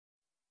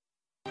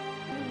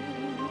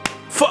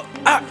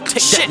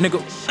Take that,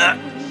 nigga.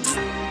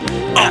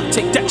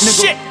 Take that,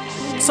 nigga.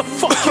 Shit. So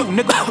fuck you,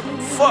 nigga.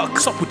 Fuck.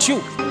 What's up with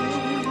you?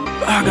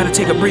 I gotta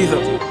take a breather.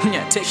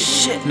 Yeah, take it.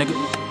 Shit, nigga.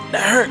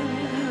 That hurt.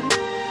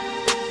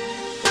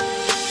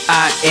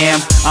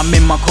 I'm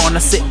in my corner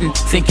sitting,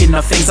 thinking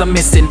of things I'm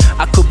missing.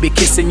 I could be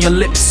kissing your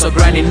lips or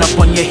grinding up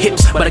on your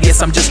hips, but I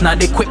guess I'm just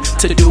not equipped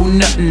to do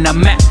nothing.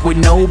 I'm at with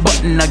no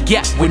button, a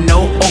gap with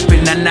no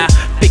open, and I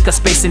pick a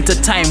space into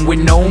time with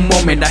no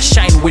moment. I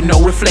shine with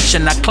no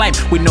reflection, I climb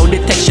with no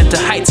detection to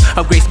heights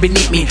of grace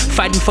beneath me,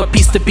 fighting for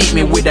peace to beat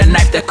me with a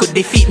knife that could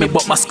defeat me,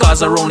 but my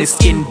scars are only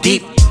skin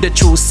deep. The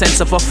true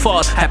sense of a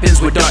fall happens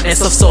with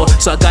darkness of soul,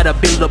 so I gotta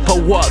build up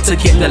a wall to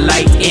get the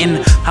light in.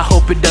 I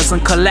hope it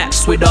doesn't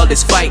collapse with all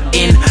this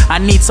fighting. I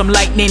need some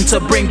lightning to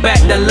bring back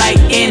the light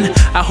in.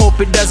 I hope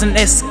it doesn't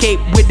escape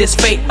with this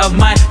fate of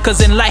mine, cause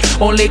in life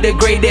only the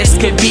greatest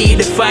can be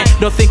defined.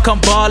 Don't think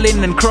I'm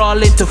balling and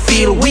crawling to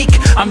feel weak.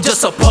 I'm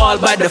just appalled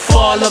by the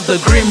fall of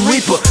the Grim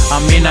Reaper.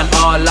 I'm in an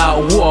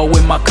all-out war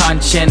with my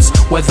conscience.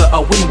 Whether I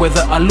win,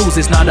 whether I lose,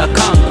 it's not a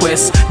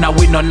conquest. Not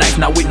with no knife,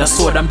 not with no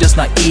sword, I'm just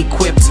not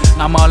equipped.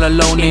 I'm all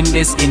alone in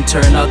this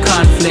internal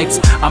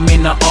conflict. I'm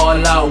in an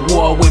all-out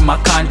war with my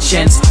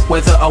conscience.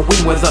 Whether I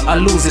win, whether I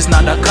lose, it's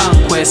not a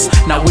conquest.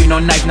 Not with no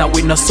knife, not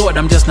with no sword,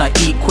 I'm just not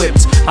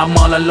equipped. I'm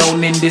all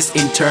alone in this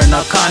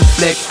internal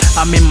conflict.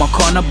 I'm in my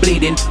corner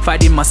bleeding,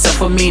 fighting myself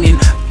for meaning.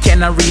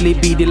 Can I really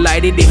be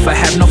delighted if I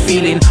have no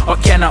feeling? Or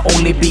can I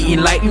only be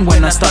enlightened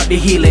when I start the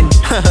healing?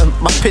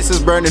 My piss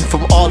is burning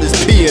from all this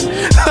peeing.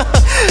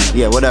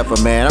 Yeah, whatever,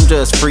 man, I'm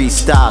just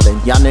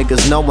freestyling. Y'all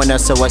niggas know when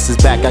SOS is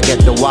back, I get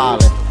the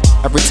wildin'.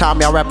 Every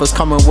time y'all rappers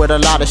coming with a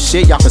lot of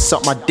shit, y'all can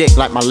suck my dick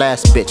like my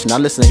last bitch. Now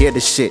listen, hear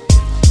this shit.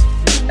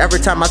 Every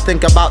time I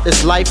think about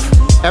this life,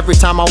 every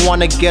time I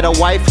wanna get a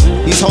wife,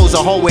 these hoes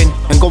are hoeing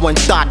and going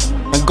thought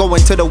and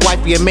going to the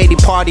wifey and matey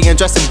party and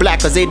dressing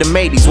black cause they the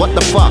mateys. What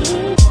the fuck?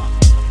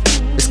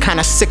 It's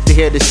kinda sick to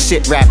hear this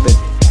shit rapping.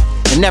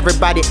 And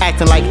everybody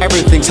acting like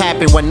everything's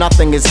happened when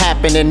nothing is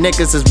happening.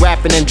 Niggas is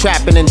rapping and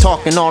trapping and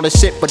talking all this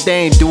shit, but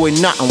they ain't doing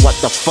nothing. What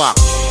the fuck?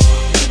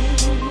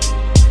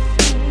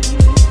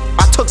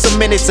 I took some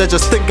minutes to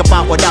just think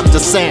about what I'm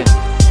just saying,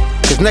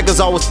 cause niggas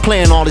always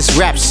playing all this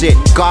rap shit,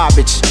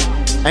 garbage.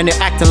 And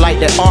they're acting like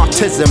their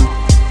autism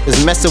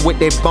is messing with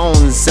their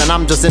bones. And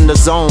I'm just in the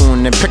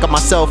zone and pick up my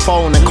cell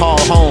phone and call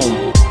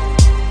home,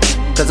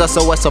 cause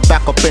SOS are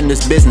back up in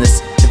this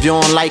business. If you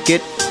don't like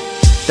it,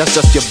 that's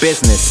just your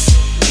business.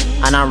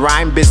 And I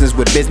rhyme business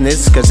with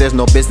business, cause there's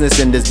no business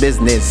in this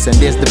business. And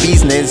there's the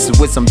business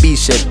with some bee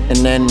shit. And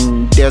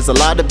then there's a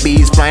lot of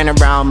bees flying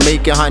around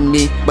making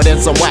honey, but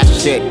it's some whack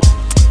shit.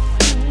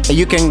 And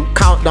you can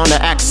count on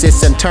the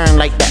axis and turn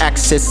like the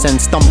axis and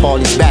stump all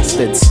these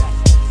bastards.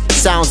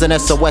 Sounds in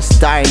SOS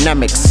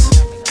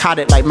Dynamikz. Count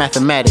it like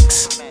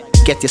mathematics.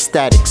 Get your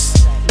statics.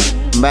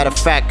 Matter of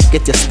fact,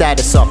 get your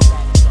status up.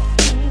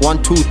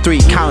 1, 2, 3,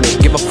 count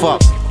it, give a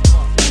fuck.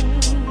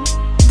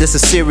 This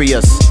is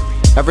serious.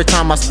 Every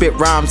time I spit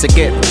rhymes, I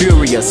get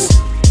furious.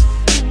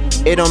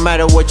 It don't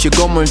matter what you're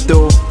going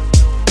through.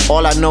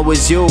 All I know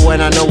is you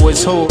and I know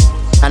is who.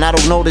 And I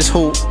don't know this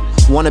who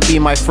wanna be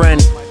my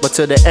friend, but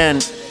to the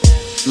end,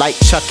 like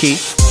Chucky.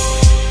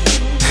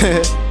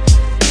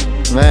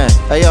 Man,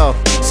 hey yo,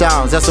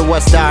 sounds, that's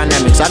SOS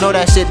Dynamikz. I know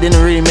that shit didn't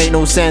really make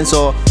no sense,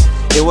 or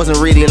it wasn't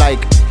really like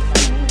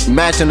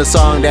matching the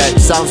song that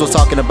Sounds was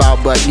talking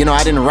about, but you know,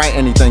 I didn't write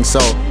anything, so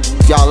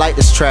if y'all like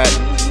this track,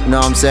 you know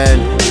what I'm saying,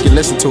 you can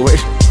listen to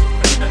it.